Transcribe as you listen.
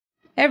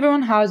Hey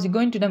everyone, how's it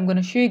going today? I'm going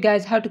to show you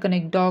guys how to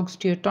connect dogs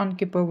to your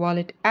Tonkeeper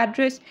wallet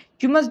address.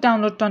 You must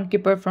download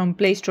Tonkeeper from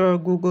Play Store or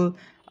Google,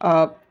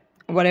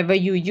 whatever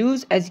you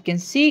use. As you can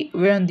see,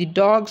 we're on the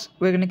dogs.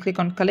 We're going to click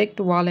on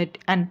collect wallet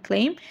and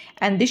claim.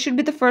 And this should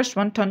be the first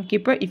one,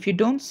 Tonkeeper. If you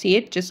don't see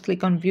it, just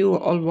click on view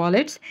all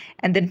wallets.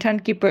 And then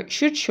Tonkeeper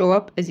should show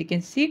up. As you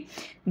can see,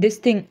 this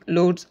thing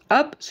loads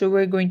up. So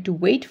we're going to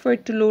wait for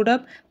it to load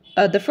up.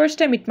 The first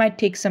time it might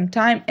take some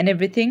time and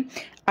everything.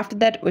 After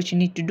that, what you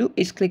need to do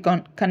is click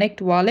on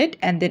connect wallet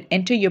and then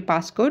enter your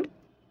passcode.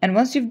 And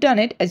once you've done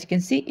it, as you can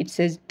see, it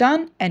says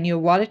done and your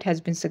wallet has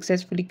been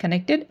successfully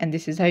connected. And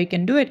this is how you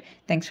can do it.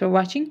 Thanks for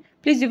watching.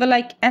 Please leave a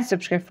like and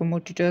subscribe for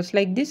more tutorials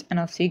like this, and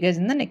I'll see you guys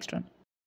in the next one.